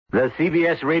The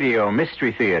CBS Radio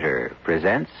Mystery Theater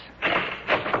presents...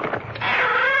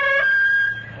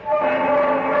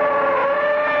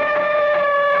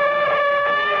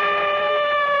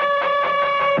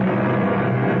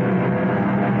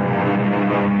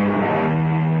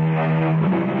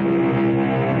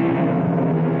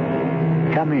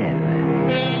 Come in.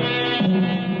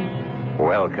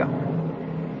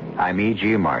 Welcome. I'm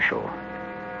E.G. Marshall.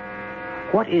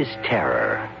 What is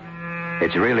terror?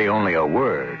 It's really only a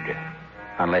word,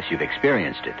 unless you've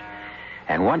experienced it.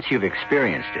 And once you've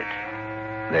experienced it,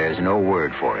 there's no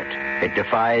word for it. It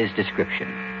defies description.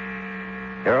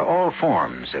 There are all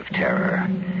forms of terror.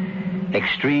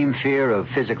 Extreme fear of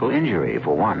physical injury,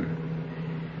 for one.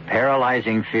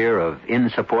 Paralyzing fear of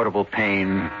insupportable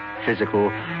pain,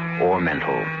 physical or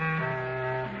mental.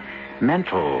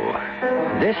 Mental.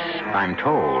 This, I'm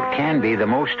told, can be the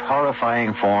most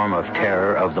horrifying form of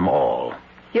terror of them all.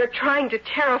 You're trying to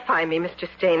terrify me, Mr.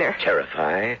 Stainer.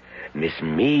 Terrify? Miss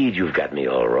Meade, you've got me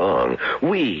all wrong.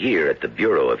 We here at the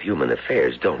Bureau of Human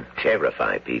Affairs don't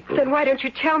terrify people. Then why don't you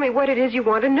tell me what it is you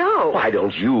want to know? Why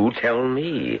don't you tell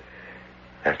me?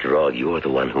 After all, you're the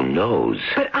one who knows.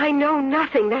 But I know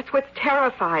nothing. That's what's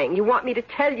terrifying. You want me to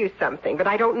tell you something, but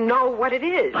I don't know what it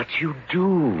is. But you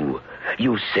do.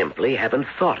 You simply haven't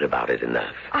thought about it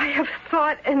enough. I have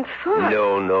thought and thought.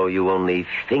 No, you only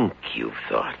think you've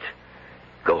thought.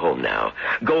 Go home now.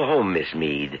 Go home, Miss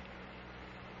Meade.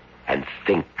 And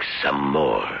think some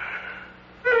more.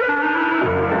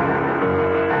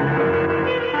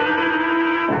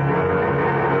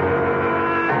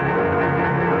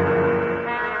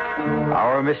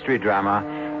 Our mystery drama,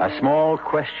 A Small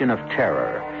Question of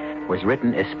Terror, was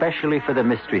written especially for the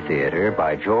Mystery Theater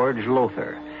by George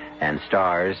Lothar and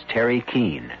stars Terry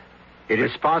Keane. It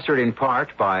is sponsored in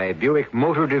part by Buick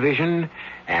Motor Division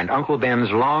and Uncle Ben's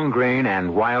Long Grain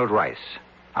and Wild Rice.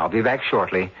 I'll be back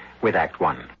shortly with Act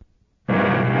One.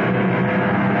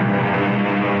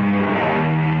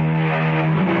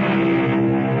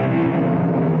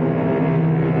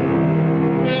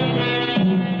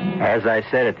 As I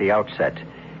said at the outset,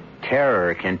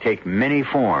 terror can take many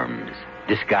forms,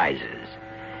 disguises.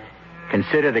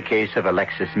 Consider the case of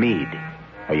Alexis Meade,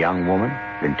 a young woman,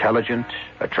 intelligent,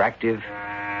 attractive,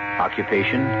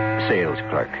 occupation, sales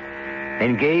clerk,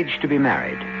 engaged to be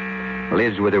married,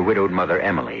 lives with her widowed mother,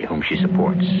 Emily, whom she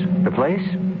supports. The place?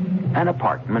 An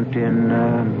apartment in,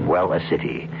 a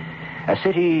city. A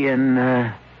city in,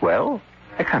 a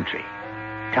country.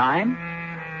 Time?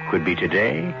 Could be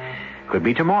today, could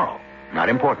be tomorrow. Not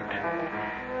important.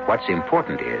 What's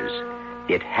important is,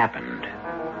 it happened.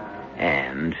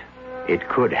 And it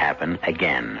could happen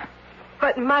again.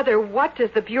 But, Mother, what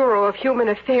does the Bureau of Human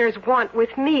Affairs want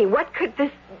with me? What could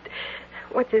this...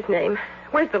 What's his name?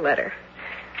 Where's the letter?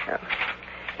 Oh,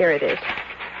 here it is.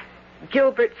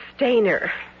 Gilbert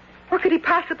Stainer. What could he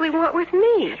possibly want with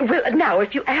me? Well, now,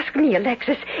 if you ask me,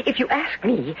 Alexis,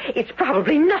 it's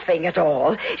probably nothing at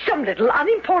all. Some little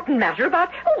unimportant matter about,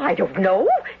 I don't know.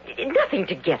 Nothing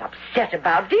to get upset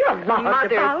about, dear.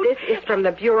 Mother, this is from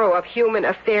the Bureau of Human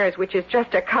Affairs, which is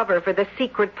just a cover for the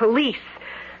secret police.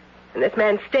 And this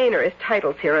man Stainer is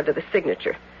titled here under the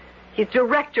signature. He's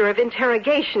director of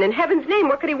interrogation. In heaven's name,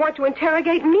 what could he want to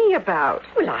interrogate me about?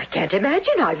 Well, I can't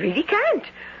imagine. I really can't.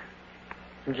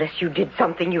 Unless you did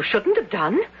something you shouldn't have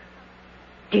done.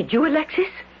 Did you,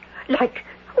 Alexis? Like,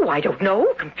 I don't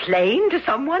know, complain to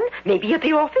someone, maybe at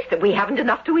the office, that we haven't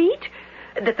enough to eat?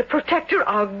 That the protector,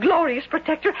 our glorious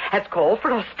protector, has called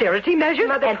for austerity measures?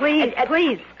 Mother,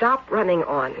 please, stop running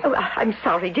on. Oh, I'm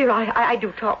sorry, dear. I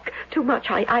do talk too much.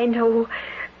 I know.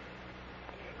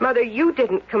 Mother, you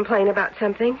didn't complain about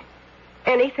something.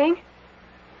 Anything?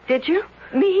 Did you?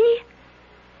 Me?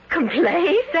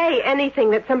 Complain? Say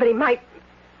anything that somebody might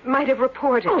have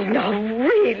reported. Oh, no,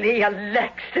 really,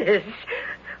 Alexis.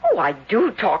 Oh, I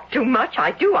do talk too much.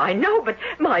 I do, I know. But,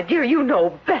 my dear, you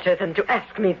know better than to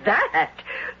ask me that.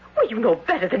 Well, you know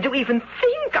better than to even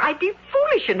think I'd be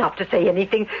foolish enough to say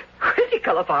anything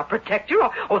critical of our protector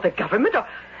or the government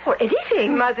or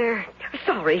anything. Mother.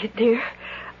 Sorry, dear.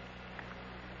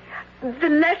 The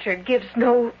letter gives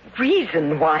no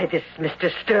reason why this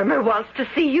Mr. Sturmer wants to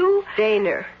see you.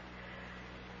 Stainer.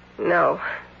 No.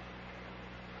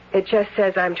 It just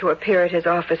says I'm to appear at his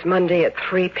office Monday at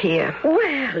 3 p.m.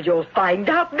 Well, you'll find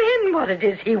out then what it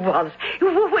is he wants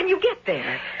when you get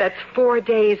there. That's 4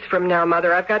 days from now,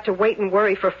 Mother. I've got to wait and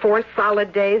worry for 4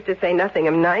 solid days, to say nothing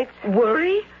of nights.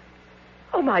 Worry?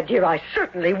 Oh, my dear, I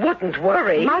certainly wouldn't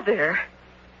worry. Mother,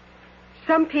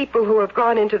 some people who have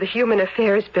gone into the Human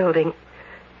Affairs building,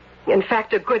 in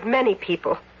fact, a good many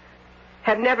people,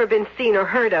 have never been seen or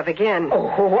heard of again.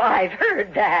 Oh, I've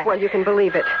heard that. Well, you can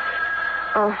believe it.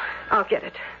 Oh, I'll get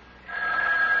it.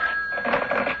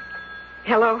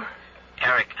 Hello?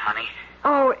 Eric, honey.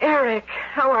 Oh, Eric.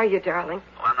 How are you, darling?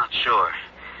 Oh, I'm not sure.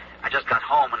 I just got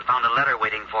home and found a letter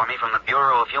waiting for me from the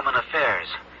Bureau of Human Affairs.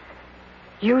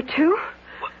 You too?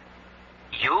 What?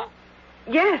 You?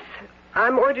 Yes.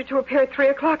 I'm ordered to appear at 3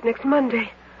 o'clock next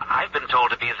Monday. I've been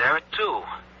told to be there at 2.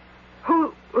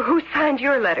 Who signed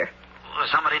your letter?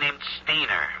 Somebody named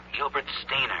Stainer. Gilbert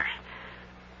Stainer.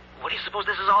 What do you suppose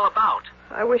this is all about?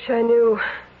 I wish I knew.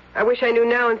 I wish I knew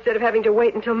now instead of having to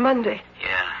wait until Monday.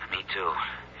 Yeah, me too.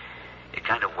 It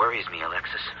kind of worries me,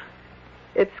 Alexis.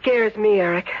 It scares me,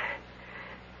 Eric.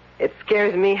 It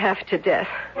scares me half to death.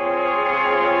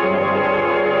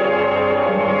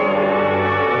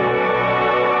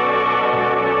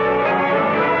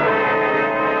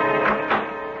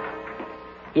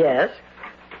 Yes?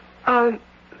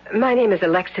 My name is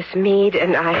Alexis Meade,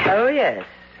 and I... Oh, yes.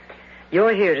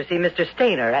 You're here to see Mr.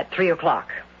 Stainer at 3 o'clock.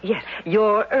 Yes.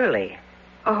 You're early.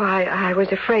 Oh, I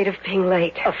was afraid of being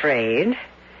late. Afraid?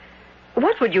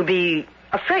 What would you be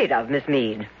afraid of, Miss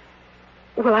Meade?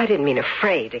 Well, I didn't mean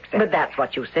afraid, except... But that's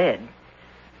what you said.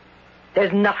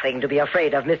 There's nothing to be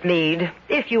afraid of, Miss Meade,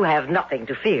 if you have nothing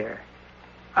to fear.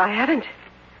 I haven't.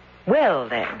 Well,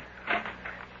 then.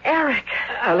 Eric.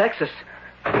 Alexis.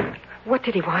 What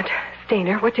did he want?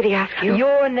 Stainer, what did he ask you?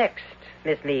 You're next,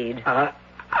 Miss Meade.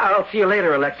 I'll see you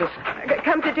later, Alexis.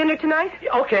 Come to dinner tonight?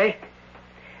 Okay.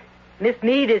 Miss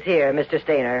Meade is here, Mr.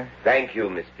 Stainer. Thank you,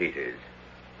 Miss Peters.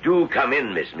 Do come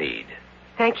in, Miss Meade.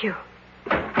 Thank you.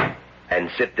 And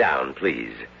sit down,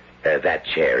 please. That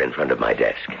chair in front of my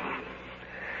desk.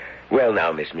 Well,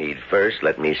 now, Miss Meade, first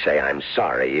let me say I'm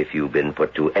sorry if you've been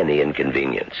put to any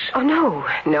inconvenience. Oh,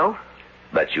 no.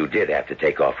 But you did have to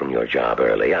take off from your job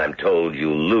early. I'm told you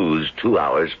lose 2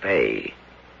 hours' pay.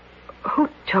 Who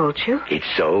told you? It's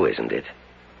so, isn't it?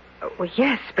 Well,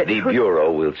 yes, but... The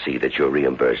Bureau will see that you're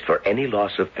reimbursed for any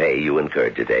loss of pay you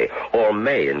incurred today, or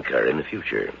may incur in the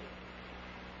future.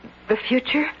 The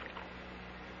future?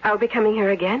 I'll be coming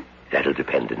here again? That'll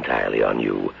depend entirely on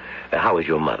you. How is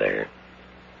your mother?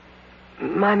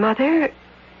 My mother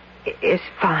is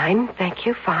fine, thank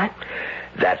you, fine.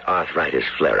 That arthritis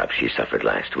flare-up she suffered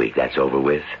last week, that's over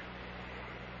with?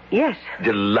 Yes.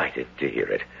 Delighted to hear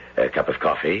it. A cup of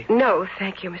coffee? No,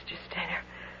 thank you, Mr. Stainer.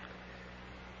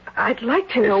 I'd like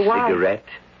to know why... A cigarette?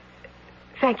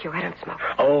 Thank you, I don't smoke.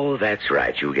 Oh, that's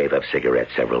right. You gave up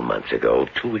cigarettes several months ago.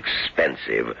 Too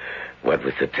expensive. What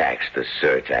with the tax, the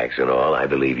surtax and all, I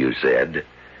believe you said.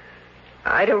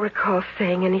 I don't recall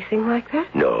saying anything like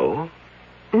that. No?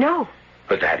 No.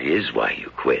 But that is why you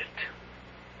quit.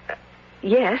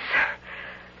 Yes.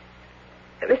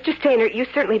 Mr. Stainer, you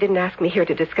certainly didn't ask me here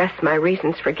to discuss my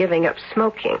reasons for giving up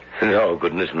smoking. No,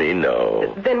 goodness me,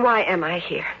 no. Then why am I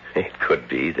here? It could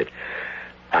be that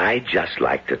I just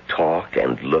like to talk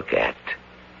and look at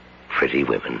pretty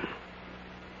women.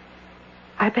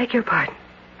 I beg your pardon.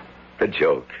 A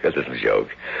little joke.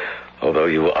 Although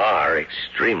you are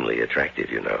extremely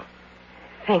attractive, you know.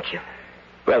 Thank you.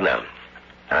 Well, now,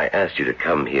 I asked you to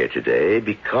come here today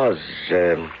because,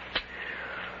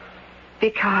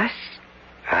 Because?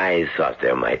 I thought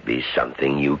there might be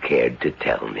something you cared to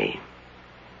tell me.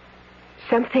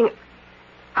 Something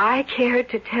I cared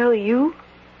to tell you?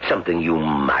 Something you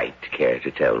might care to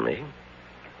tell me.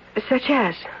 Such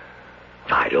as?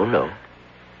 I don't know.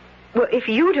 Well, if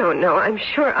you don't know, I'm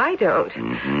sure I don't.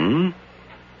 Mm-hmm.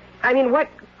 I mean, what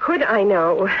could I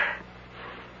know?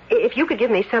 If you could give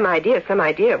me some idea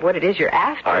of what it is you're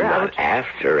after... I'm not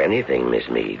after anything, Miss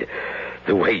Meade.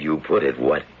 The way you put it,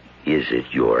 what is it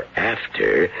you're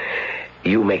after,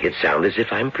 you make it sound as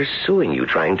if I'm pursuing you,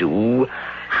 trying to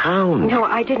hound you. No,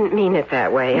 I didn't mean it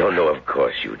that way. No, of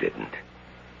course you didn't.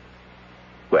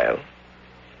 Well?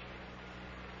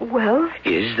 Well?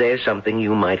 Is there something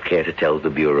you might care to tell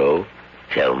the Bureau?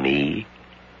 Tell me?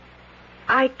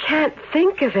 I can't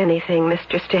think of anything,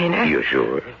 Mr. Stainer. You're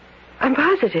sure? I'm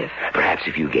positive. Perhaps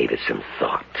if you gave it some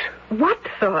thought. What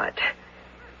thought?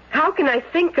 How can I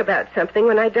think about something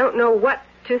when I don't know what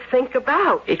to think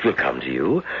about? It will come to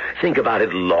you. Think about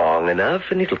it long enough,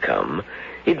 and it'll come.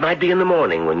 It might be in the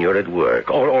morning when you're at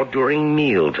work, or during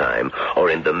mealtime, or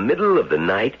in the middle of the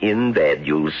night in bed.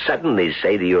 You'll suddenly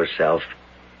say to yourself,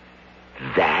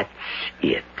 that's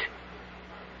it.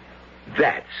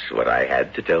 That's what I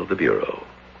had to tell the Bureau.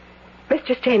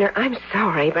 Mr. Stainer, I'm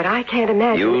sorry, but I can't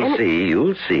imagine...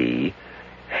 You'll see.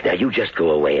 Now, you just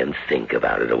go away and think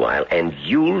about it a while, and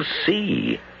you'll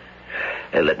see.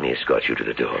 Let me escort you to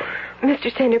the door.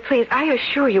 Mr. Stainer, please, I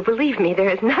assure you, believe me, there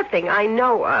is nothing I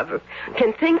know of or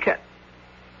can think of.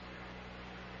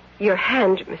 Your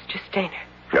hand, Mr. Stainer.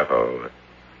 Oh,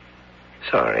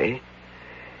 sorry.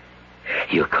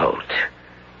 Your coat.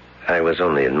 I was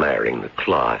only admiring the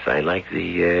cloth. I like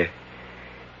the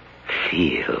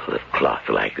feel of cloth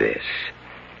like this.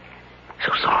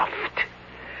 So soft.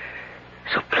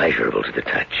 So pleasurable to the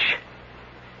touch.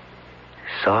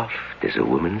 Soft as a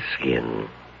woman's skin.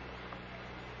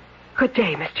 Good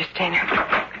day, Mr. Stainer.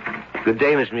 Good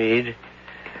day, Miss Meade.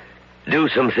 Do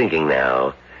some thinking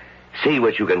now. See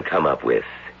what you can come up with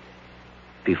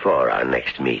before our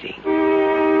next meeting.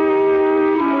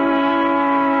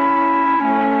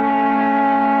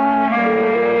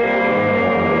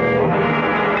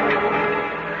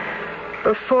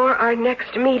 Before our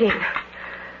next meeting.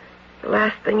 The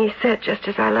last thing he said just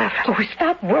as I left. Oh,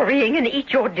 stop worrying and eat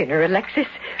your dinner, Alexis.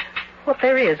 What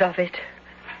there is of it.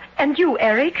 And you,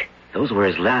 Eric? Those were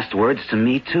his last words to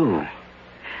me, too.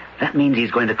 That means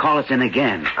he's going to call us in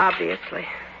again. Obviously.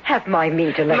 Have my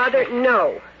meat, Alexis. Mother,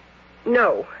 no.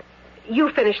 No. You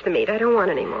finish the meat. I don't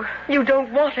want any more. You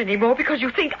don't want any more because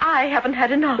you think I haven't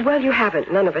had enough. Well, you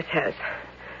haven't. None of us has.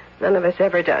 None of us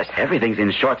ever does. Everything's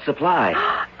in short supply.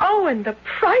 Oh, and the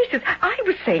prices. I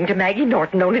was saying to Maggie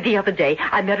Norton only the other day.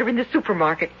 I met her in the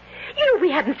supermarket. You know, we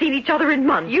hadn't seen each other in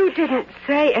months. You didn't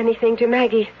say anything to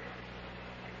Maggie.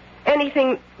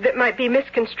 Anything that might be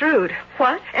misconstrued.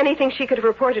 What? Anything she could have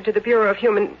reported to the Bureau of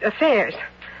Human Affairs.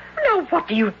 Now, what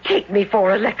do you take me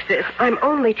for, Alexis? I'm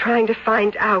only trying to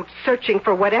find out, searching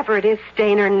for whatever it is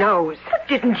Stainer knows. But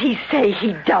didn't he say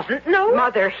he doesn't know?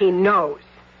 Mother, he knows.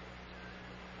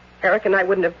 Eric and I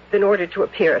wouldn't have been ordered to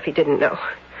appear if he didn't know.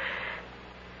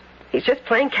 He's just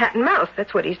playing cat and mouse.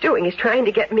 That's what he's doing. He's trying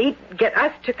to get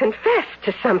us to confess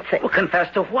to something. Well,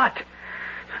 confess to what?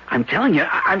 I'm telling you,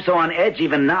 I'm so on edge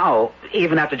even now,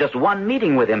 even after just one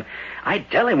meeting with him. I'd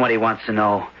tell him what he wants to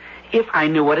know, if I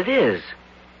knew what it is.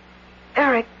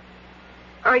 Eric,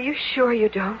 are you sure you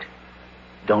don't?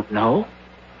 Don't know?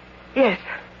 Yes.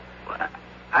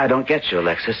 I don't get you,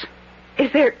 Alexis.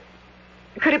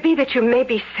 Could it be that you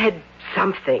maybe said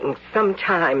something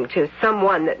sometime to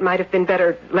someone that might have been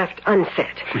better left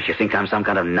unsaid? You think I'm some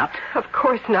kind of nut? Of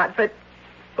course not, but...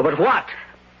 But what?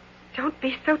 Don't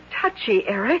be so touchy,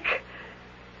 Eric.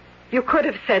 You could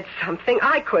have said something.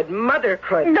 I could. Mother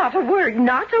could. Not a word.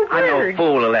 Not a I'm word. no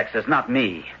fool, Alexis. Not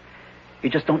me. You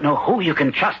just don't know who you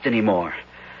can trust anymore.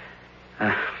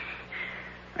 I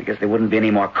guess there wouldn't be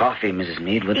any more coffee, Mrs.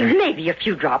 Meade, would there? Maybe a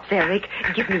few drops, Eric.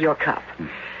 Give me your cup.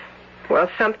 Well,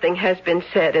 something has been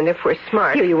said, and if we're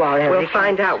smart... Here you are, Eric. We'll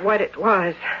find out what it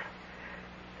was.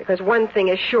 Because one thing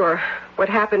is sure. What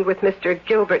happened with Mr.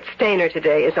 Gilbert Stainer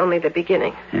today is only the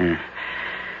beginning. Yeah.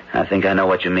 I think I know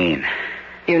what you mean.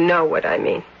 You know what I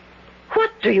mean.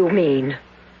 What do you mean?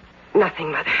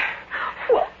 Nothing, Mother.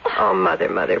 Well, Oh,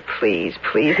 Mother, please.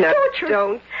 Now,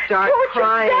 don't start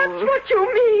crying. That's what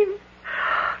you mean.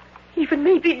 Even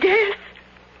maybe death.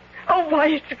 Oh, why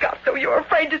it's got so you're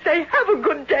afraid to say have a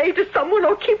good day to someone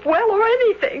or keep well or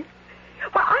anything.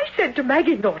 Well, I said to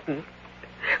Maggie Norton,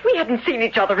 we hadn't seen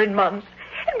each other in months,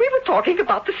 and we were talking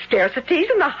about the scarcities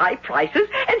and the high prices,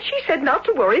 and she said not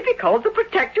to worry because the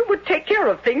protector would take care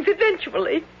of things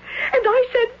eventually. And I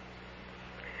said,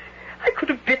 I could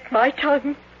have bit my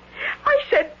tongue. I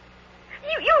said,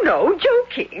 you know,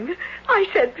 joking. I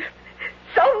said,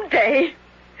 someday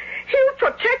he'll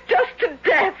protect us to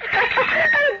death.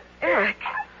 Eric,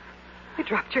 you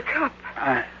dropped your cup.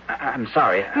 I'm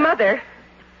sorry. Mother,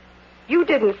 you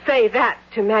didn't say that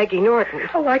to Maggie Norton.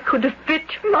 Oh, I could have bit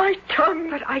my tongue.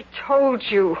 But I told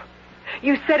you.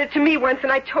 You said it to me once,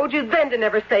 and I told you then to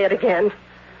never say it again.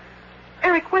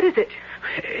 Eric, what is it?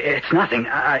 It's nothing.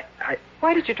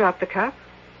 Why did you drop the cup?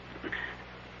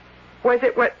 Was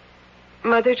it what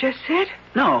Mother just said?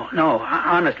 No,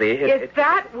 honestly. Is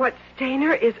that what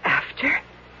Stainer is after?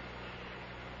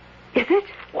 Is it?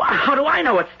 Well, how do I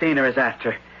know what Stainer is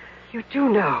after? You do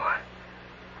know.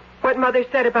 What Mother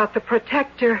said about the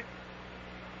protector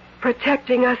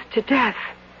protecting us to death.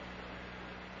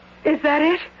 Is that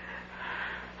it?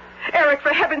 Eric, for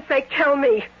heaven's sake, tell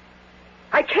me.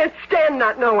 I can't stand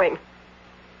not knowing.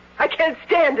 I can't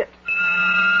stand it.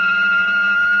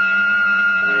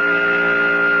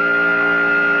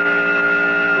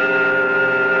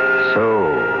 So,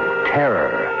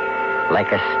 terror,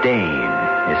 like a stain,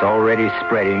 is already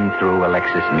spreading through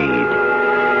Alexis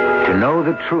Meade. To know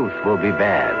the truth will be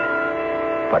bad,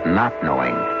 but not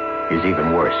knowing is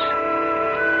even worse.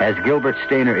 As Gilbert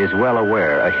Stainer is well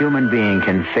aware, a human being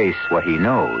can face what he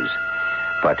knows,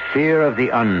 but fear of the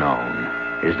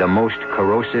unknown is the most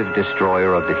corrosive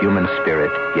destroyer of the human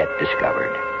spirit yet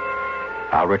discovered.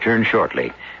 I'll return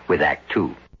shortly with Act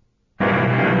 2.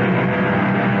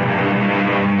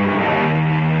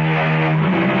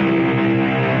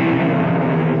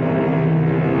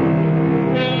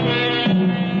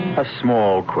 A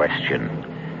small question.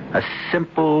 A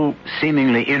simple,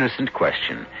 seemingly innocent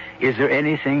question. Is there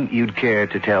anything you'd care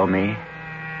to tell me?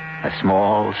 A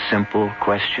small, simple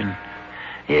question?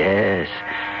 Yes,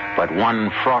 but one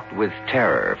fraught with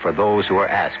terror for those who are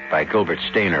asked by Gilbert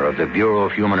Stainer of the Bureau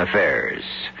of Human Affairs.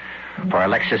 For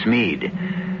Alexis Meade,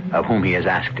 of whom he has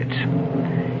asked it.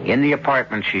 In the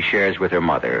apartment she shares with her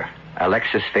mother,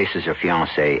 Alexis faces her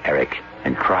fiancé, Eric,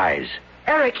 and cries.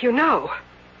 Eric, you know.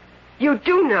 You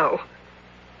do know.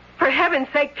 For heaven's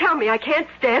sake, tell me. I can't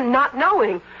stand not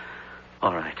knowing.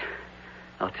 All right.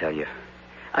 I'll tell you.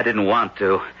 I didn't want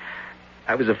to.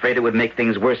 I was afraid it would make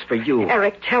things worse for you.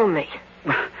 Eric, tell me.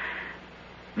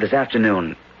 This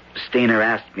afternoon, Stainer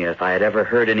asked me if I had ever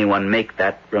heard anyone make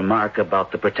that remark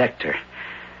about the protector.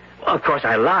 Well, of course,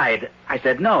 I lied. I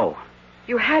said no.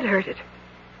 You had heard it.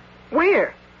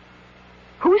 Where?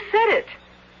 Who said it?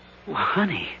 Well,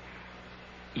 honey,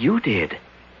 you did.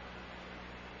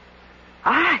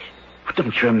 I?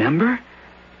 Don't you remember?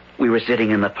 We were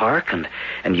sitting in the park, and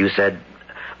you said,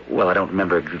 well, I don't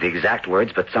remember the exact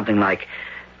words, but something like,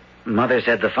 Mother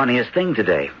said the funniest thing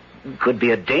today. Could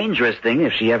be a dangerous thing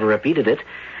if she ever repeated it,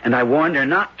 and I warned her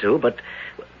not to, but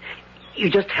you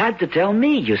just had to tell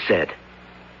me, you said.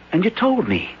 And you told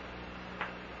me.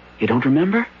 You don't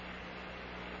remember?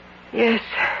 Yes.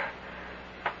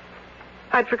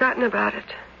 I'd forgotten about it.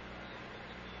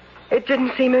 It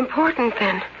didn't seem important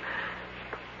then.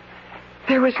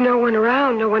 There was no one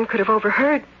around. No one could have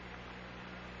overheard.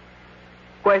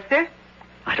 Was there?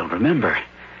 I don't remember.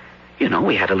 You know,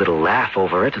 we had a little laugh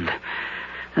over it, and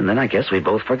then I guess we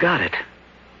both forgot it.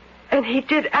 And he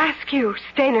did ask you,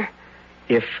 Stainer.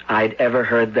 If I'd ever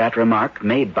heard that remark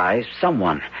made by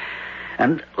someone.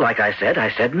 And like I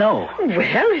said no.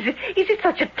 Well, is it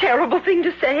such a terrible thing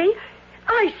to say?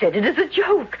 I said it as a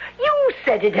joke. You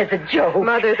said it as a joke.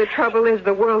 Mother, the trouble is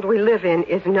the world we live in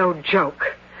is no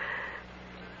joke.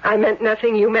 I meant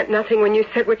nothing, you meant nothing when you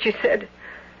said what you said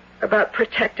about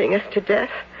protecting us to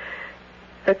death.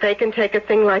 That they can take a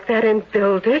thing like that and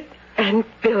build it.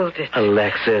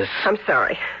 Alexis. I'm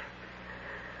sorry.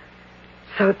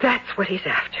 So that's what he's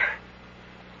after.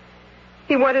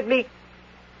 He wants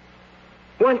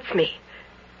me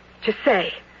to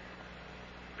say,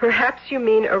 perhaps you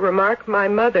mean a remark my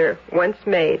mother once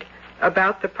made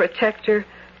about the protector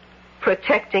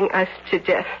protecting us to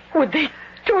death. Would they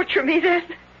torture me then?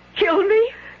 Kill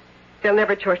me? They'll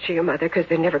never torture you, Mother, because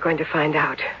they're never going to find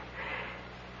out.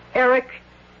 Eric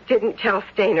didn't tell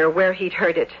Stainer where he'd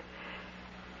heard it.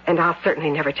 And I'll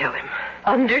certainly never tell him.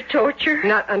 Under torture?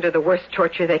 Not under the worst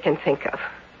torture they can think of.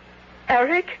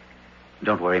 Eric?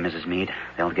 Don't worry, Mrs. Meade.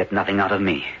 They'll get nothing out of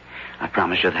me. I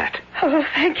promise you that. Oh,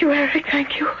 thank you, Eric,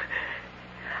 thank you.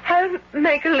 I'll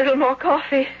make a little more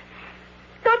coffee.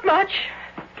 Not much,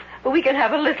 but we can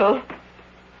have a little.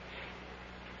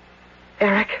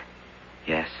 Eric?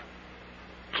 Yes?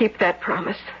 Keep that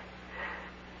promise.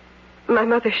 My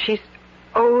mother, she's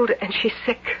old and she's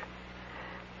sick.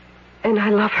 And I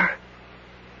love her.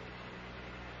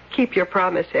 Keep your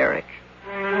promise, Eric.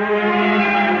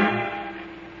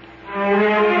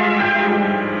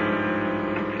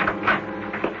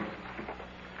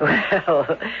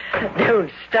 Well,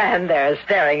 don't stand there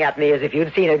staring at me as if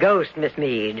you'd seen a ghost, Miss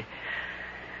Meade.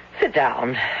 Sit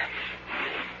down.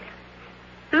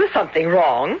 Is there something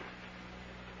wrong?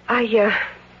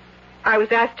 I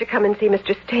was asked to come and see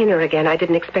Mr. Stainer again. I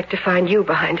didn't expect to find you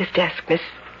behind his desk, Miss...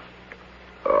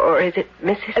 Or is it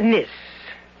Mrs.? Miss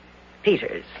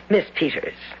Peters. Miss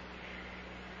Peters.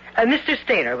 Mr.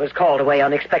 Stainer was called away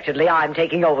unexpectedly. I'm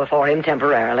taking over for him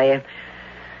temporarily.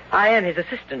 I am his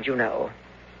assistant, you know.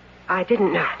 I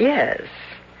didn't know. Yes.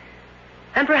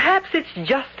 And perhaps it's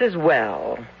just as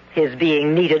well, his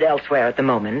being needed elsewhere at the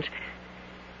moment.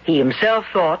 He himself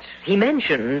thought, he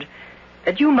mentioned,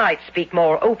 that you might speak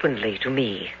more openly to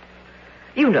me.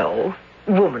 You know,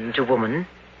 woman to woman.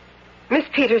 Miss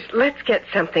Peters, let's get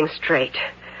something straight.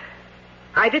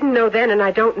 I didn't know then, and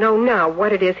I don't know now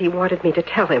what it is he wanted me to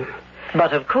tell him.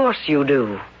 But of course you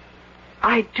do.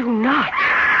 I do not.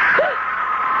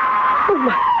 Oh,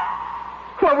 my.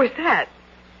 What was that?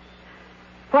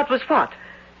 What was what?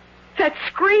 That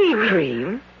scream.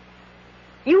 Scream?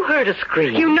 You heard a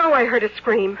scream. You know I heard a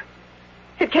scream.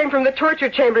 It came from the torture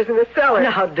chambers in the cellar.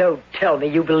 Now, don't tell me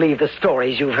you believe the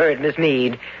stories you've heard, Miss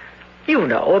Meade. You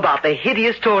know about the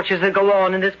hideous tortures that go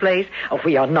on in this place. Oh,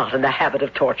 we are not in the habit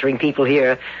of torturing people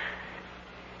here.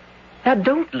 Now,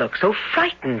 don't look so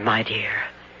frightened, my dear.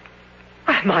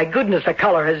 My goodness, the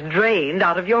color has drained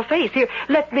out of your face. Here,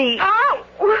 let me... Ow!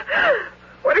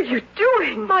 What are you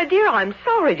doing? My dear, I'm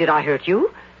sorry. Did I hurt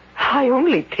you? I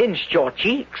only pinched your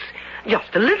cheeks.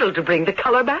 Just a little to bring the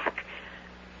color back.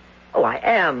 Oh, I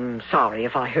am sorry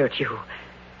if I hurt you.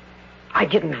 I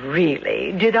didn't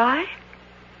really, did I?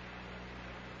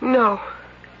 No.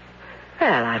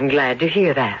 Well, I'm glad to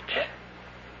hear that.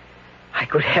 My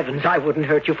good heavens, I wouldn't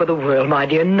hurt you for the world, my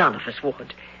dear. None of us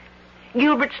would.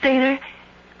 Gilbert Stainer,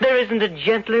 there isn't a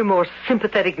gentler, more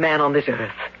sympathetic man on this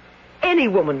earth. Any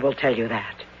woman will tell you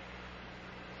that.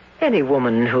 Any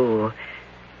woman who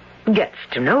gets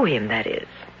to know him, that is.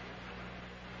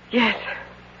 Yes.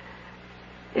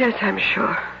 Yes, I'm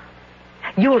sure.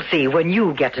 You'll see when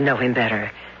you get to know him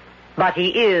better. But he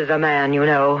is a man, you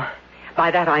know.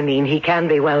 By that I mean he can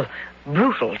be, well,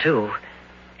 brutal, too.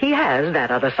 He has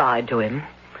that other side to him.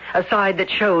 A side that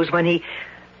shows when he,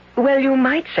 well, you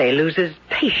might say, loses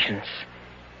patience.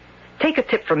 Take a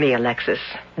tip from me, Alexis.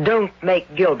 Don't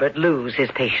make Gilbert lose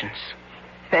his patience.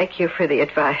 Thank you for the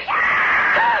advice.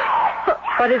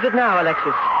 What is it now,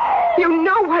 Alexis? You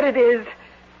know what it is.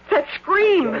 That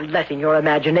scream. You're letting your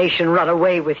imagination run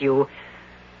away with you.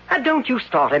 Don't you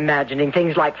start imagining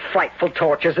things like frightful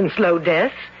tortures and slow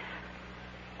deaths.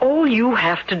 All you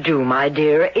have to do, my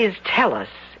dear, is tell us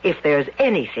if there's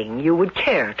anything you would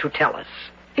care to tell us.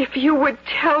 If you would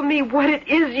tell me what it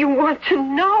is you want to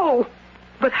know.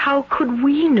 But how could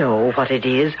we know what it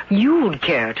is you'd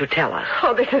care to tell us?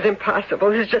 Oh, this is impossible.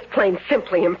 This is just plain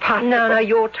simply impossible. No,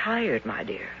 you're tired, my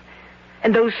dear.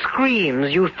 And those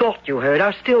screams you thought you heard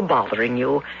are still bothering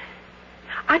you.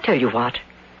 I tell you what.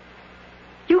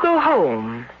 You go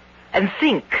home and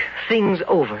think things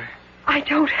over. I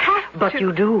don't have to. But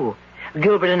you do.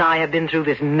 Gilbert and I have been through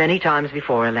this many times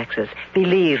before, Alexis.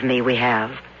 Believe me, we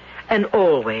have. And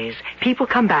always, people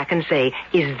come back and say,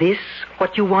 is this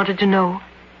what you wanted to know?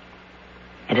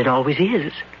 And it always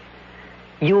is.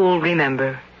 You'll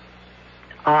remember.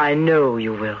 I know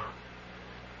you will.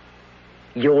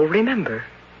 You'll remember.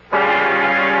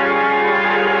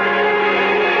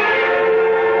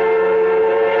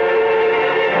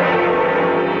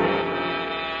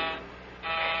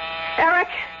 Eric?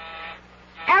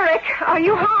 Eric, are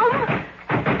you home?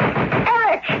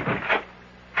 Eric!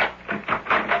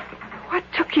 What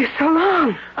took you so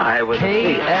long? I was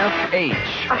KFH.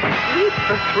 Asleep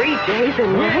for 3 days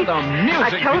and nights? the music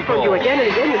I telephoned you again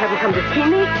and again. You haven't come to see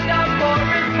me?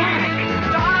 Eric!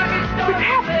 What's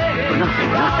happened?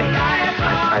 Nothing.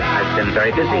 I've been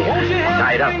very busy.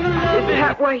 Tied up. Is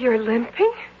that why you're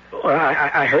limping? Well,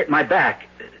 I hurt my back.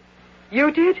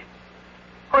 You did?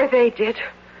 Or they did?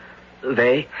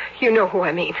 They? You know who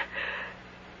I mean.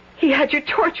 He had you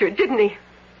tortured, didn't he?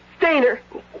 Stainer.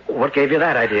 What gave you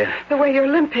that idea? The way you're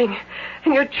limping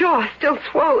and your jaw still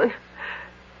swollen.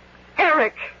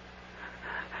 Eric.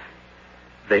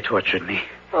 They tortured me.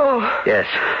 Oh. Yes.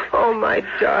 Oh, my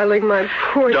darling, my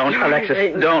poor Don't, darling.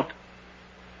 Alexis, don't.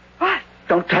 What?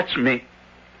 Don't touch me.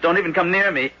 Don't even come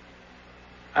near me.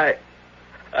 Oh,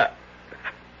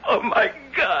 my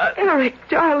God. Eric,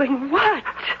 darling, what?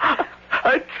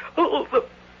 I told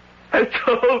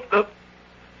them.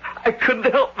 I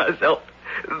couldn't help myself.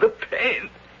 The pain.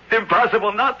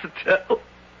 Impossible not to tell.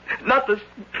 Not to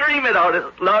scream it out as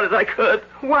loud as I could.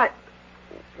 What?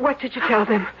 What did you tell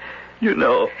them? You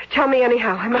know. Tell me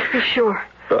anyhow. I must be sure.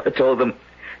 I told them,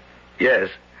 yes,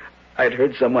 I'd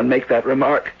heard someone make that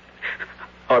remark.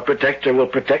 Our protector will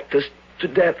protect us to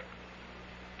death.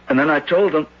 And then I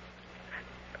told them,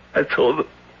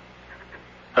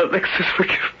 Alexis,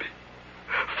 forgive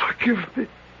me.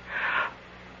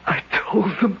 I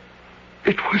told them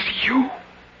it was you.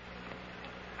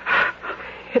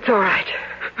 It's all right.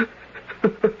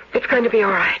 It's going to be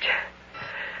all right.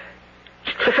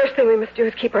 The first thing we must do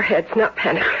is keep our heads, not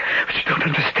panic. But you don't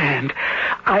understand.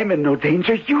 I'm in no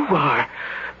danger. You are.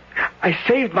 I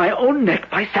saved my own neck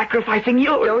by sacrificing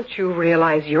yours. Don't you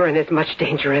realize you're in as much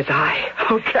danger as I?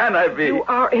 How can I be? You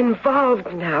are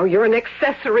involved now. You're an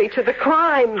accessory to the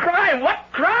crime. Crime? What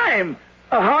crime?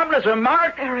 A harmless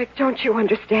remark? Eric, don't you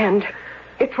understand?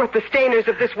 It's what the Stainers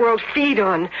of this world feed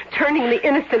on, turning the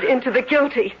innocent into the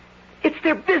guilty. It's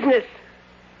their business.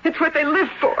 It's what they live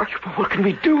for. But what can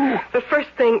we do? The first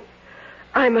thing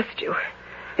I must do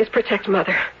is protect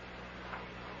Mother.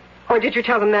 Or did you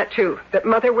tell them that, too? That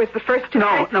Mother was the first to...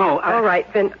 No. All right,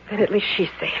 then at least she's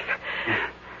safe.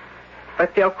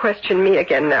 But they'll question me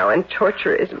again now, and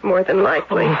torture is more than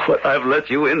likely. Oh, what I've let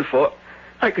you in for.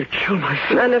 I could kill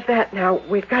myself. None of that now.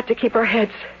 We've got to keep our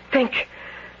heads. Think.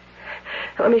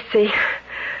 Let me see.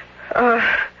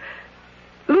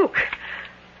 Luke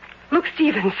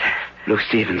Stevens. Luke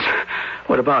Stevens.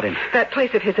 What about him? That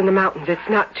place of his in the mountains. It's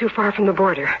not too far from the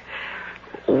border.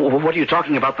 What are you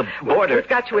talking about, the border? We've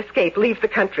got to escape, leave the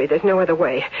country. There's no other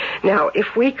way. Now,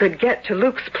 if we could get to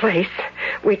Luke's place,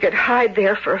 we could hide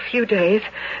there for a few days,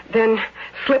 then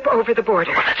slip over the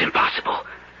border. Oh, that's impossible.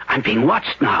 I'm being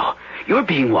watched now. You're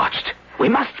being watched. We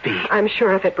must be. I'm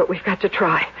sure of it, but we've got to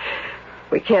try.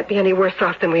 We can't be any worse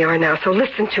off than we are now, so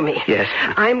listen to me. Yes.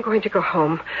 I'm going to go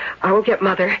home. I will get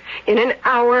Mother. In an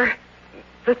hour,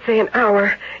 let's say an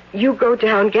hour, you go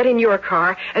down, get in your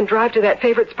car, and drive to that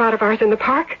favorite spot of ours in the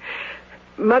park.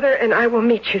 Mother and I will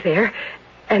meet you there,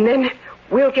 and then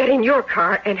we'll get in your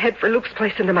car and head for Luke's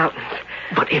place in the mountains.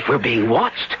 But if we're being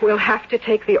watched? We'll have to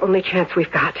take the only chance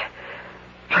we've got.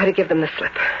 Try to give them the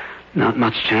slip. Not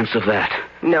much chance of that.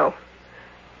 No.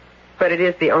 But it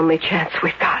is the only chance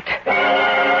we've got.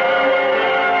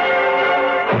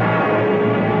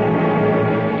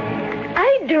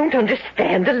 I don't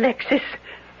understand, Alexis.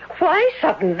 Why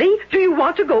suddenly do you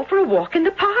want to go for a walk in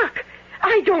the park?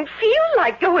 I don't feel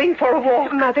like going for a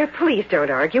walk. Mother, please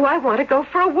don't argue. I want to go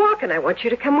for a walk, and I want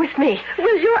you to come with me.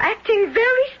 Well, you're acting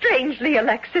very strangely,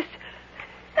 Alexis.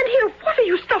 And here, what are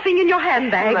you stuffing in your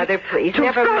handbag? Mother, please,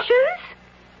 never... Toothbrushes?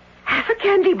 Half a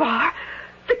candy bar?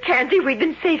 The candy we've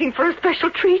been saving for a special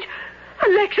treat?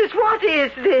 Alexis, what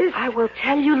is this? I will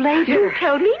tell you later. You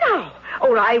tell me now,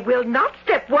 or I will not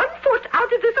step 1 foot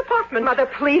out of this apartment. Mother,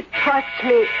 please trust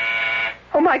me.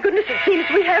 Oh, my goodness, it seems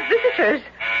we have visitors.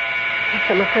 Yes,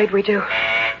 I'm afraid we do.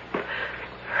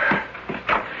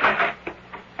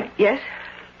 Yes?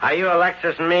 Are you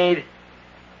Alexis Meade?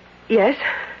 Yes?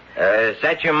 Is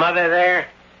that your mother there?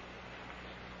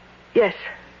 Yes.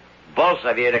 Both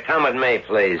of you to come with me,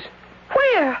 please.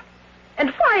 Where? And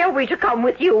why are we to come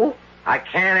with you? I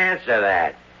can't answer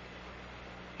that.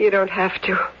 You don't have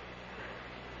to.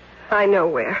 I know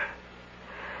where.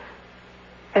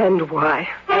 And why.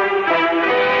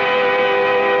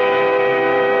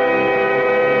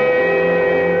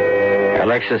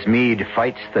 Alexis Meade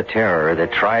fights the terror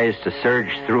that tries to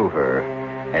surge through her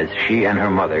as she and her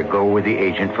mother go with the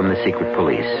agent from the secret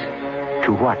police.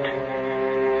 To what?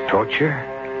 Torture?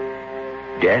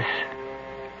 Death?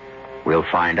 We'll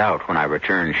find out when I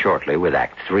return shortly with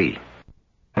Act 3.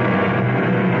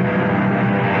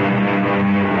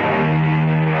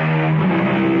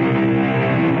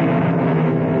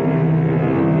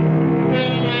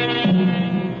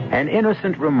 An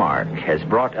innocent remark has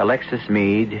brought Alexis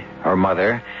Meade, her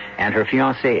mother, and her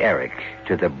fiancé Eric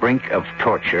to the brink of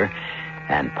torture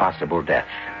and possible death.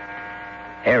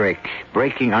 Eric,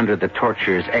 breaking under the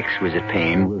torture's exquisite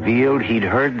pain, revealed he'd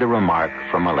heard the remark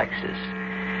from Alexis.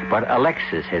 But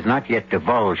Alexis has not yet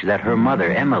divulged that her mother,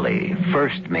 Emily,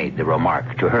 first made the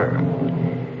remark to her.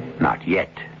 Not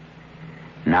yet.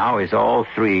 Now, as all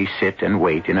three sit and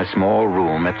wait in a small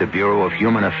room at the Bureau of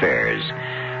Human Affairs,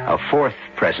 a fourth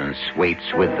presence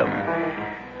waits with them.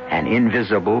 An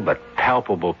invisible but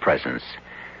palpable presence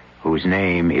whose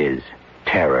name is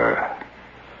Terror.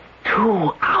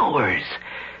 2 hours.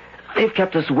 They've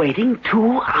kept us waiting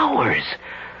 2 hours.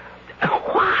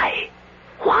 Why?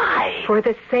 Why? For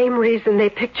the same reason they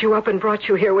picked you up and brought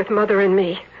you here with Mother and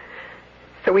me.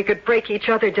 So we could break each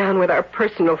other down with our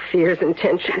personal fears and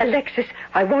tensions. Alexis,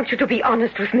 I want you to be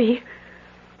honest with me.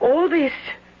 All this,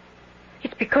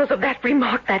 it's because of that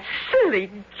remark, that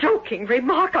silly, joking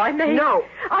remark I made. No.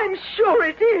 I'm sure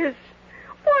it is.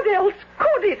 What else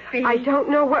could it be? I don't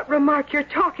know what remark you're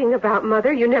talking about,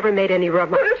 Mother. You never made any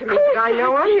remark to me that I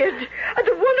know of. Did.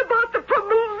 The one about the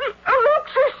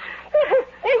Alexis.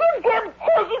 You've gone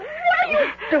crazy. What are you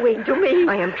doing to me?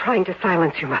 I am trying to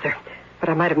silence you, Mother. But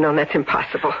I might have known that's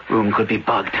impossible. Room could be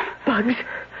bugged. Bugs?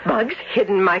 Bugs?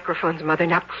 Hidden microphones, Mother.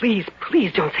 Now, please,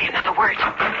 please don't say another word.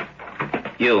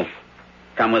 You,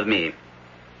 come with me.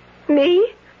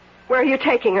 Me? Where are you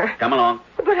taking her? Come along.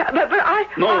 But I...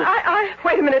 No. I...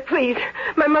 Wait a minute, please.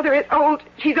 My mother is old.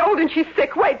 She's old and she's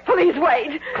sick. Wait, please,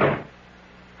 wait.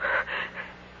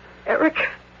 Eric.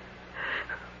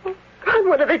 Oh, God,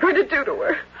 what are they going to do to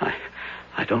her?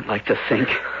 I don't like to think.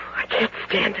 I can't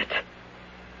stand it.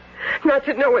 Not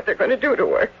to know what they're going to do to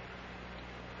her.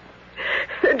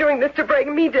 They're doing this to break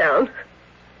me down.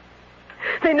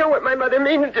 They know what my mother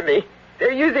means to me.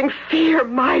 They're using fear,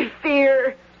 my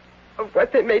fear, of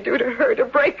what they may do to her to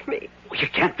break me. You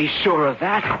can't be sure of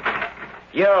that.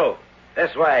 You,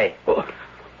 this way.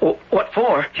 What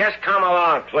for? Just come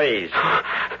along, please.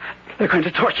 They're going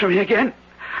to torture me again.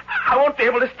 I won't be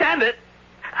able to stand it.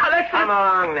 Alexis! Come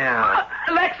along now.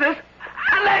 Alexis!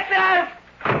 Alexis!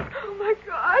 Oh, my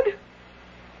God.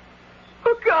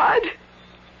 Oh, God.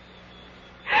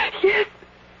 Yes.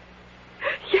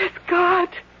 Yes, God.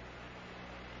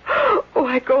 Oh,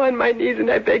 I go on my knees and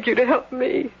I beg you to help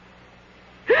me.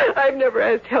 I've never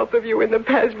asked help of you in the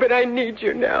past, but I need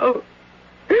you now.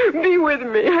 Be with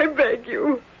me, I beg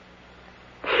you.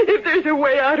 If there's a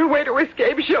way out, a way to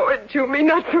escape, show it to me,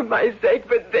 not for my sake,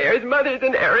 but theirs, Mother's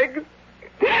and Eric's.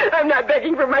 I'm not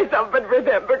begging for myself, but for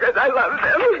them, because I love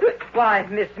them. Why,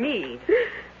 Miss Meade,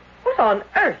 what on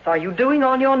earth are you doing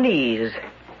on your knees?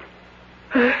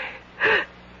 I'm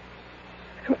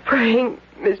praying,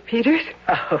 Miss Peters.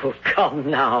 Oh,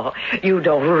 come now. You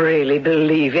don't really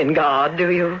believe in God, do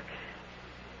you?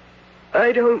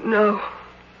 I don't know.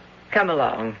 Come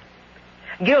along.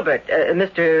 Gilbert,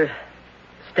 Mr.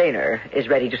 Stainer is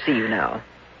ready to see you now.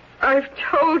 I've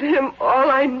told him all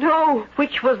I know.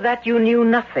 Which was that you knew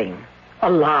nothing. A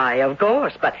lie, of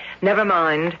course, but never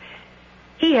mind.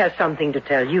 He has something to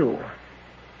tell you.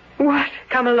 What?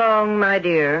 Come along, my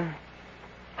dear.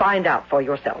 Find out for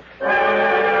yourself.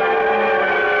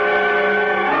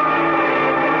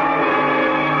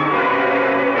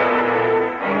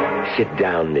 Sit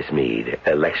down, Miss Meade.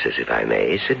 Alexis, if I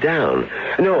may, sit down.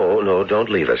 No, don't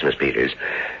leave us, Miss Peters.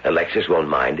 Alexis won't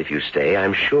mind if you stay,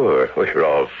 I'm sure. We're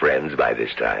all friends by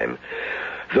this time.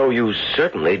 Though you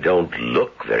certainly don't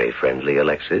look very friendly,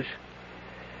 Alexis.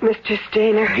 Mr.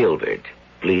 Stainer. Gilbert,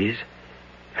 please.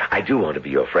 I do want to be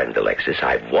your friend, Alexis.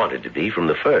 I've wanted to be from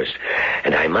the first.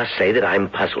 And I must say that I'm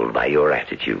puzzled by your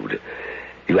attitude.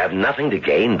 You have nothing to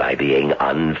gain by being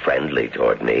unfriendly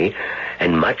toward me,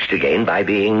 and much to gain by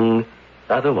being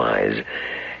otherwise.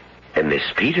 And Miss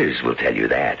Peters will tell you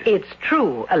that. It's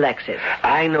true, Alexis.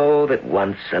 I know that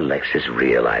once Alexis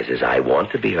realizes I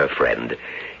want to be her friend,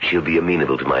 she'll be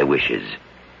amenable to my wishes.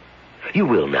 You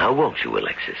will now, won't you,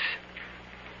 Alexis?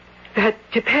 That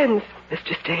depends,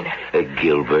 Mr. Stainer.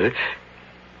 Gilbert?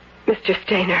 Mr.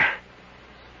 Stainer,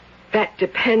 that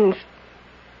depends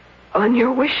on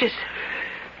your wishes.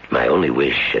 My only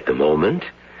wish at the moment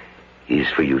is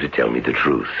for you to tell me the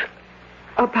truth.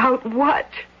 About what?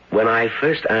 When I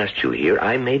first asked you here,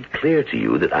 I made clear to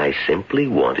you that I simply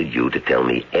wanted you to tell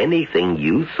me anything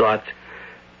you thought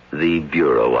the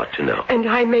Bureau ought to know. And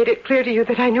I made it clear to you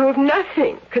that I knew of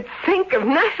nothing, could think of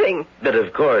nothing. But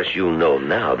of course you know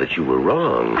now that you were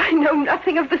wrong. I know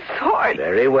nothing of the sort.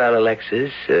 Very well,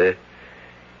 Alexis.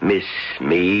 Miss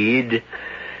Meade,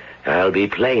 I'll be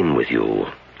plain with you.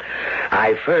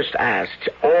 I first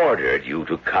ordered you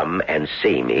to come and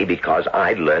see me because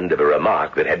I'd learned of a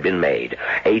remark that had been made.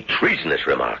 A treasonous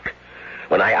remark.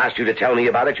 When I asked you to tell me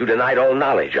about it, you denied all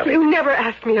knowledge of it. You never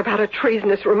asked me about a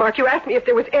treasonous remark. You asked me if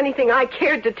there was anything I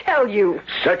cared to tell you.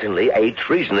 Certainly a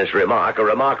treasonous remark, a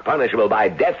remark punishable by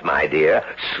death, my dear,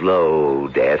 slow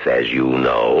death, as you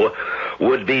know,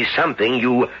 would be something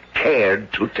you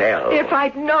cared to tell. If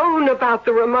I'd known about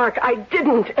the remark, I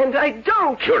didn't, and I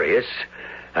don't. Curious.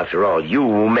 After all,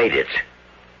 you made it.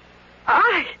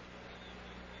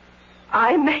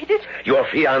 I made it? Your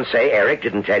fiancé, Eric,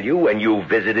 didn't tell you when you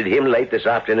visited him late this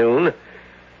afternoon?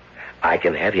 I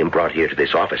can have him brought here to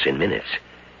this office in minutes.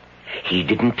 He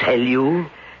didn't tell you?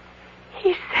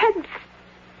 He said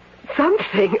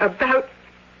something about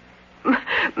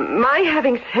my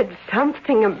having said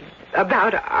something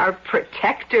about our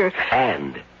protector.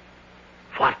 And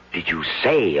what did you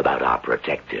say about our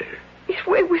protector?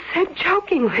 It was said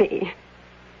jokingly.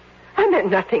 I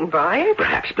meant nothing by it.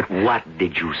 Perhaps, but what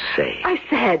did you say? I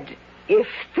said, if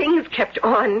things kept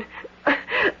on,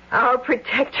 our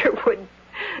protector would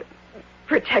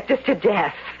protect us to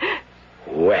death.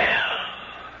 Well,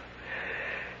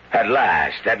 at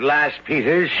last,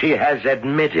 Peters, she has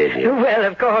admitted it. Well,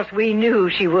 of course, we knew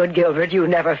she would, Gilbert. You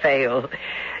never fail.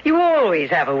 You always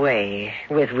have a way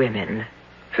with women.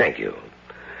 Thank you.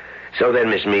 So then,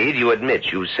 Miss Meade, you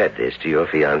admit you said this to your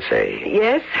fiancé?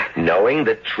 Yes. Knowing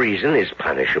that treason is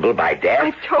punishable by death?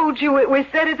 I told you it was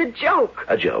said as a joke.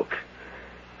 A joke.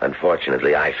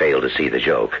 Unfortunately, I fail to see the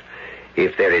joke.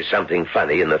 If there is something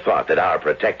funny in the thought that our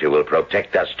protector will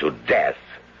protect us to death,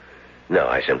 no,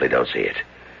 I simply don't see it.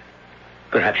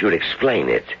 Perhaps you'd explain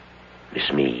it, Miss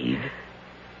Meade.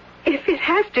 If it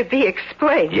has to be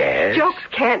explained. Yes? Jokes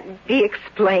can't be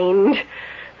explained.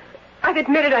 I've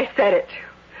admitted I said it.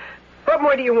 What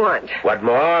more do you want? What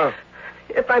more?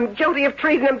 If I'm guilty of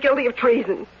treason, I'm guilty of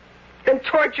treason. Then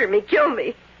torture me, kill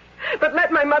me. But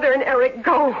let my mother and Eric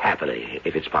go. Happily,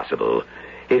 if it's possible.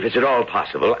 If it's at all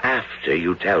possible, after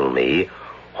you tell me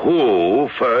who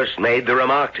first made the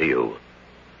remark to you.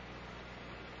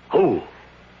 Who?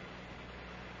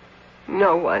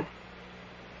 No one.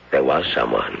 There was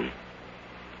someone.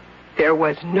 There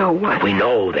was no one. We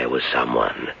know there was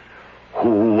someone.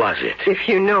 Who was it? If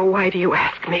you know, why do you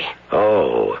ask me?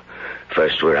 Oh,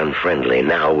 first we're unfriendly,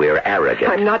 now we're arrogant.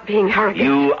 I'm not being arrogant.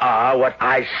 You are what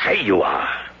I say you are.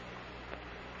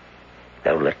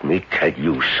 Now let me tell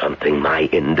you something, my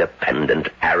independent,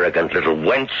 arrogant little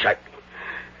wench.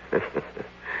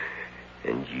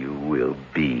 And you will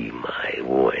be my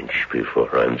wench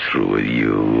before I'm through with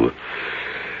you.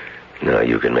 Now,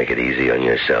 you can make it easy on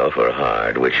yourself or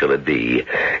hard. Which shall it be?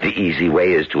 The easy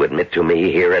way is to admit to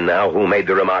me here and now who made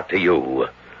the remark to you.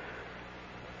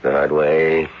 The hard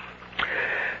way,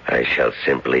 I shall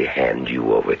simply hand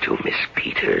you over to Miss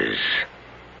Peters.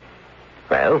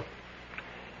 Well,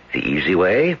 the easy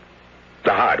way,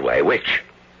 the hard way, which?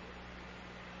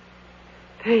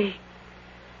 The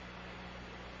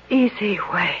easy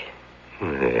way.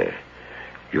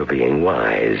 You're being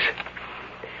wise.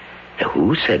 Now,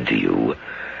 who said to you,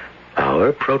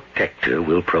 our protector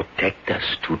will protect us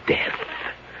to death?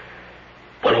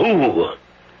 Well, who?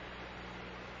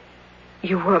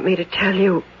 You want me to tell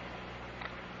you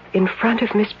in front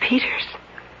of Miss Peters?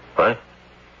 What?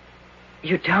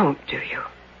 You don't, do you?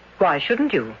 Why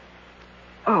shouldn't you?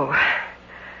 Oh,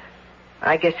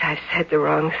 I guess I said the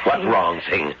wrong thing. What wrong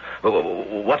thing?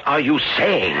 What are you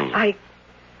saying?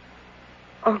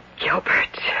 Oh,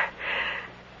 Gilbert.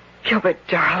 Gilbert,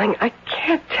 darling, I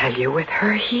can't tell you with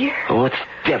her here. What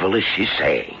the devil is she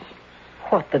saying?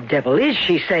 What the devil is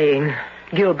she saying,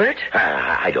 Gilbert?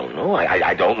 I don't know.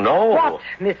 I don't know. What,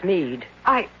 Miss Meade?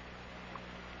 I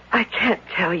can't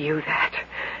tell you that.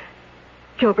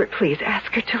 Gilbert, please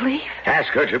ask her to leave. Ask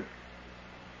her to...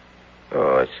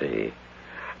 Oh, I see.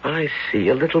 I see.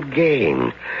 A little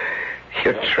game.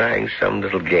 You're trying some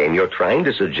little game. You're trying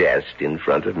to suggest in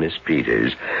front of Miss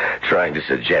Peters, trying to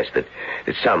suggest that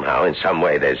somehow, in some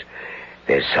way, there's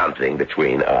something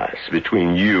between us,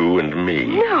 between you and me.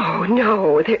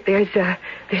 No.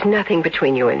 There's nothing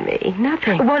between you and me.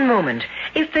 Nothing. One moment.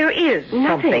 If there is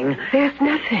something... There's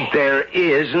nothing. There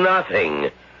is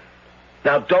nothing.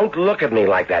 Now, don't look at me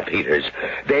like that, Peters.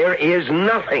 There is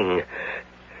nothing.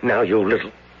 Now, you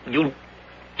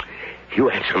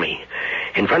answer me.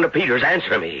 In front of Peters,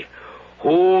 answer me.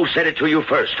 Who said it to you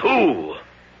first? Who?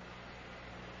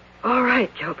 All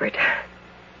right, Gilbert.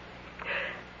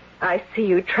 I see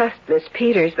you trust Miss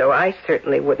Peters, though I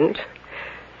certainly wouldn't.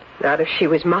 Not if she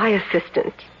was my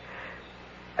assistant.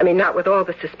 I mean, not with all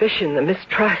the suspicion, the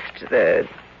mistrust, the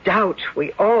doubt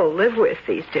we all live with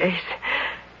these days.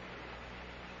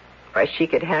 Why, she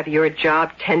could have your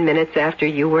job 10 minutes after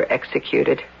you were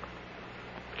executed.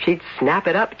 She'd snap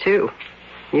it up, too.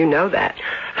 You know that.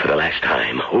 For the last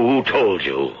time, who told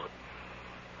you?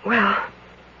 Well,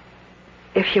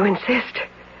 if you insist.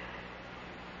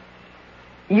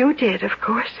 You did, of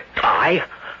course.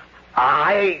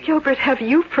 I? Gilbert, have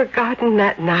you forgotten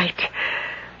that night?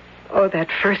 Oh, that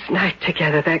first night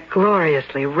together, that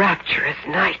gloriously rapturous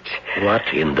night. What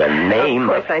in the name?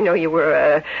 Of course, I know you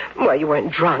were, you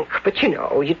weren't drunk, but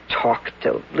you talked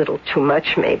a little too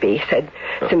much, maybe. Said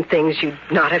some things you'd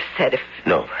not have said if...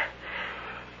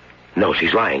 No,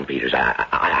 she's lying, Peters.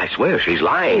 I swear she's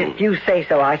lying. If you say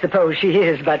so, I suppose she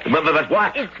is, but... But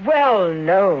what? It's well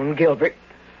known, Gilbert,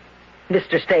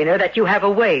 Mr. Stainer, that you have a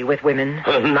way with women.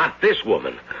 Not this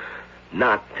woman.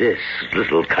 Not this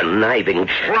little conniving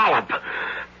trollop.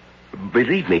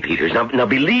 Believe me, Peters. Now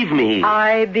believe me.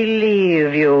 I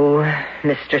believe you,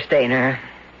 Mr. Stainer.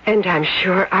 And I'm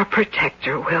sure our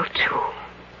protector will, too.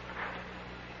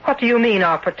 What do you mean,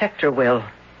 our protector will?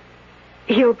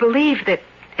 He'll believe that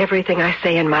everything I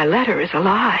say in my letter is a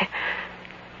lie.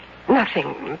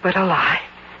 Nothing but a lie.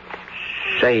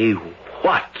 Say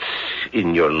what's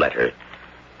in your letter?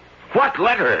 What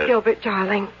letter? Gilbert,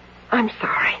 darling, I'm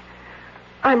sorry.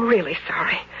 I'm really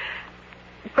sorry.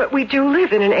 But we do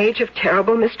live in an age of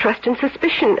terrible mistrust and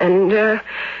suspicion, and,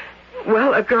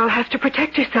 a girl has to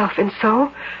protect herself, and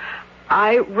so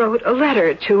I wrote a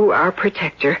letter to our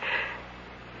protector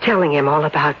telling him all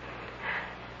about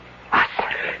us.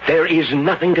 There is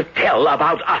nothing to tell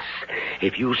about us.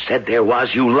 If you said there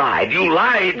was, you lied. You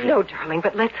lied. No, darling,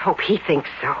 but let's hope he thinks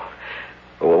so.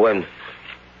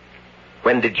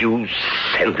 When did you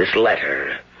send this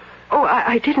letter? Oh,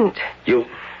 I didn't. You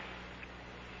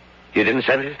didn't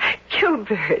send it?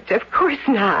 Gilbert, of course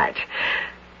not.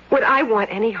 Would I want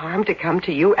any harm to come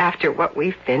to you after what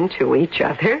we've been to each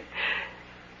other?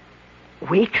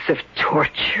 Weeks of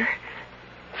torture?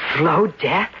 Slow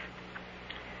death?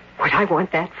 Would I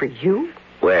want that for you?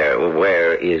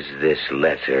 Where is this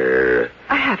letter?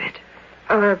 I have it.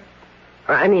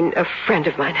 A friend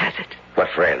of mine has it. What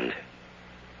friend?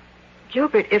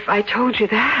 Gilbert, if I told you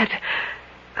that...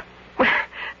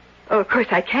 of course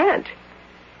I can't.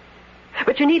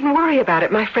 But you needn't worry about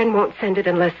it. My friend won't send it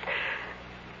unless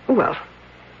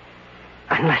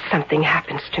something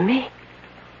happens to me.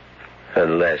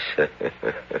 Unless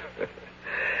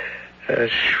A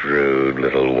shrewd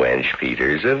little wench,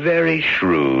 Peters. A very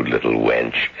shrewd little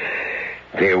wench.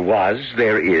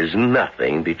 There is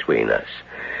nothing between us.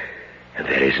 And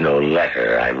there is no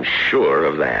letter, I'm sure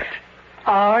of that.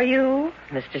 Are you,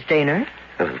 Mr. Stainer?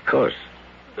 Of course.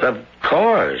 Of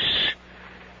course.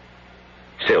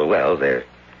 Still, well, this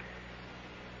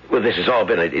has all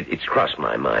been, it's crossed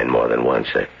my mind more than once.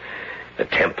 A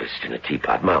tempest in a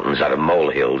teapot, mountains out of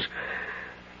molehills.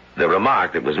 The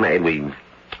remark that was made, we've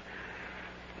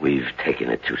taken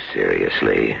it too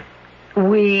seriously.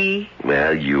 We?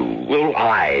 Well, you. Well,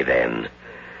 I, then.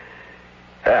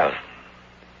 Well,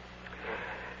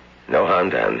 no harm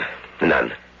done.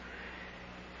 None.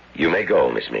 You may go,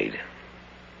 Miss Meade.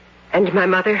 And my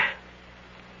mother?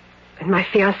 And my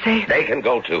fiancé? They can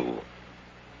go, too.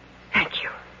 Thank you.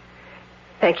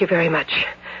 Thank you very much.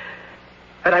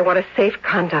 But I want a safe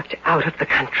conduct out of the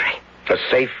country. A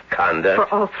safe conduct? For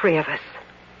all three of us.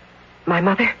 My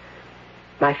mother,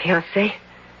 my fiancé,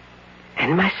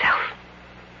 and myself.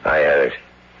 I have it.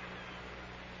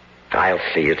 I'll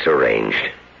see it's arranged.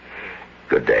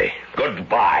 Good day.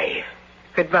 Goodbye.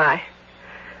 Goodbye.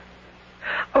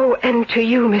 Oh, and to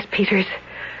you, Miss Peters.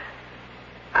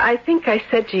 I think I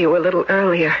said to you a little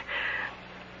earlier.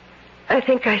 I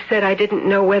think I said I didn't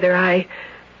know whether I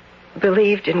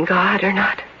believed in God or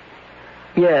not.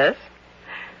 Yes?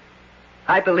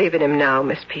 I believe in him now,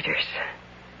 Miss Peters.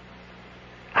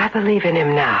 I believe in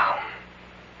him now.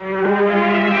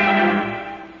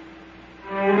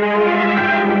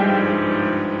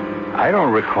 I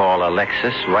don't recall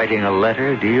Alexis writing a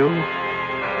letter, do you?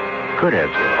 Could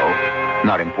have, though.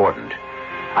 Not important.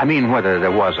 I mean, whether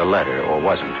there was a letter or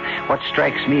wasn't. What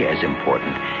strikes me as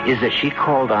important is that she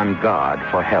called on God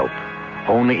for help,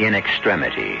 only in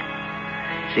extremity.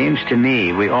 Seems to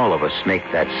me we all of us make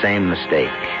that same mistake.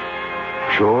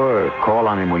 Sure, call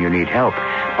on him when you need help,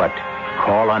 but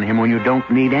call on him when you don't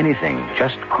need anything.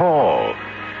 Just call.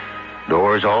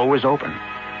 Doors always open,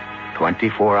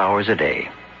 24 hours a day.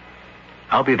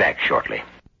 I'll be back shortly.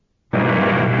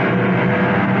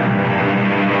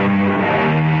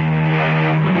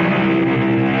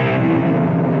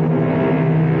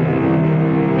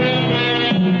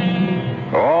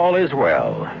 All is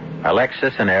well.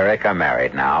 Alexis and Eric are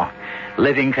married now,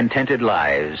 living contented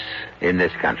lives in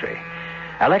this country.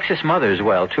 Alexis' mother's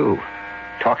well, too.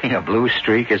 Talking a blue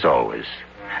streak as always.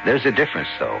 There's a difference,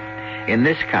 though. In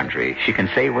this country, she can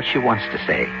say what she wants to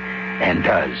say, and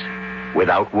does,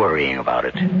 without worrying about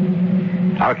it.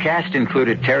 Our cast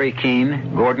included Terry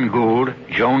Keane, Gordon Gould,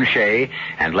 Joan Shea,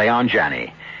 and Leon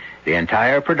Janney. The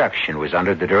entire production was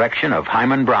under the direction of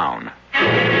Hyman Brown.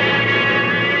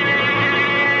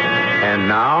 And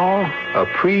now, a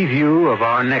preview of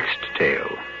our next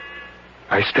tale.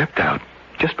 I stepped out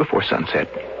just before sunset,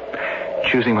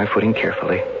 choosing my footing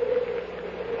carefully,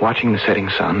 watching the setting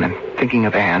sun and thinking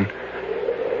of Anne.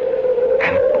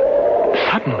 And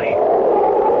suddenly,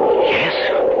 yes,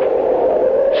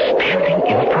 standing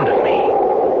in front of me,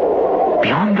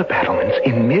 beyond the battlements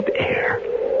in midair,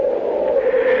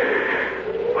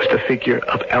 was the figure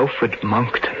of Alfred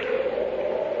Monckton,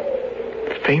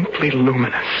 faintly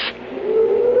luminous,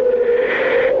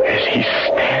 as he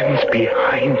stands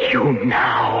behind you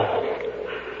now.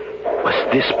 Was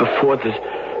this before the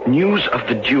news of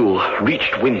the duel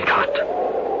reached Wincott?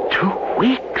 2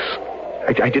 weeks.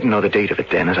 I didn't know the date of it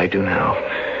then as I do now.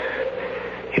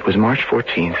 It was March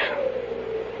 14th.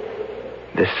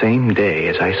 The same day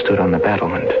as I stood on the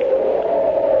battlement.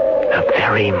 The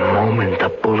very moment the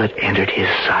bullet entered his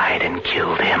side and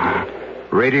killed him.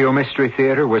 Radio Mystery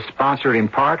Theater was sponsored in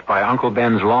part by Uncle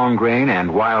Ben's Long Grain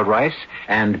and Wild Rice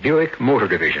and Buick Motor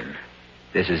Division.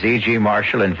 This is E.G.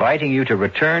 Marshall inviting you to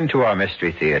return to our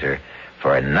Mystery Theater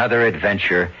for another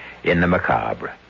adventure in the macabre.